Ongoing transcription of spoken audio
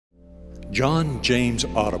John James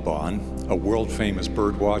Audubon, a world-famous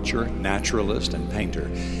birdwatcher, naturalist, and painter,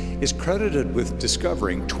 is credited with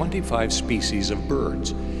discovering 25 species of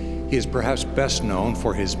birds. He is perhaps best known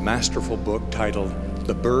for his masterful book titled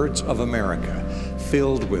The Birds of America,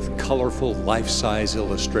 filled with colorful life-size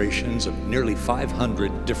illustrations of nearly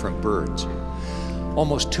 500 different birds.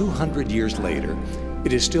 Almost 200 years later,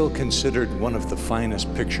 it is still considered one of the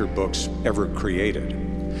finest picture books ever created.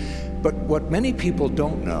 But what many people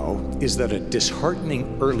don't know is that a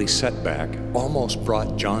disheartening early setback almost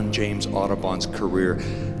brought John James Audubon's career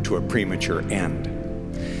to a premature end.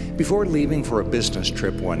 Before leaving for a business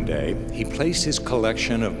trip one day, he placed his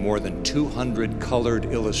collection of more than 200 colored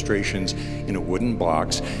illustrations in a wooden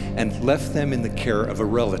box and left them in the care of a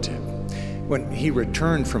relative. When he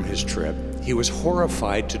returned from his trip, he was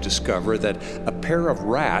horrified to discover that a pair of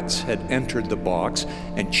rats had entered the box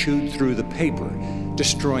and chewed through the paper,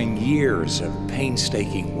 destroying years of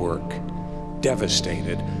painstaking work.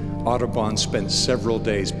 Devastated, Audubon spent several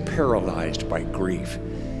days paralyzed by grief.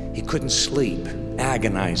 He couldn't sleep,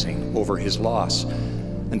 agonizing over his loss,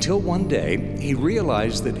 until one day he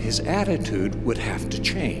realized that his attitude would have to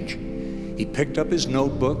change. He picked up his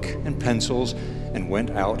notebook and pencils and went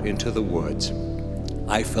out into the woods.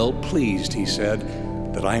 "I felt pleased," he said,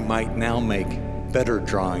 "that I might now make better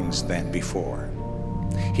drawings than before."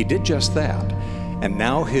 He did just that, and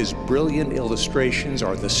now his brilliant illustrations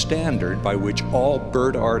are the standard by which all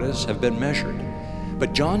bird artists have been measured.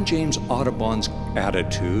 But John James Audubon's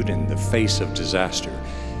attitude in the face of disaster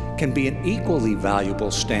can be an equally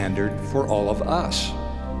valuable standard for all of us.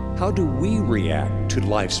 How do we react to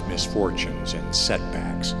life's misfortunes and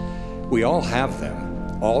setbacks? We all have them.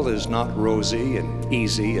 All is not rosy and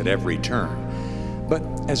easy at every turn. But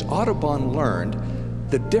as Audubon learned,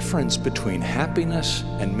 the difference between happiness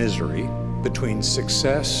and misery, between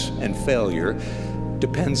success and failure,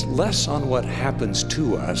 depends less on what happens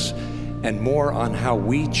to us and more on how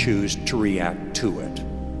we choose to react to it.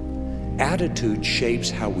 Attitude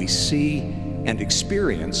shapes how we see and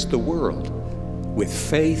experience the world. With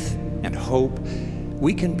faith and hope,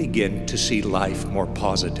 we can begin to see life more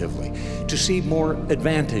positively, to see more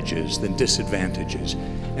advantages than disadvantages,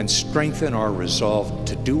 and strengthen our resolve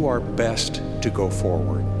to do our best to go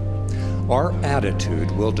forward. Our attitude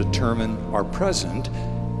will determine our present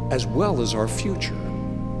as well as our future.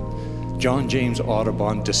 John James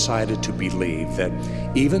Audubon decided to believe that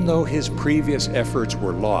even though his previous efforts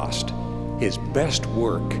were lost, his best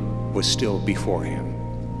work was still before him.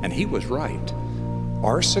 And he was right.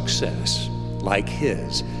 Our success, like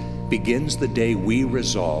his, begins the day we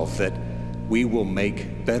resolve that we will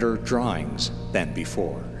make better drawings than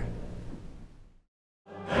before.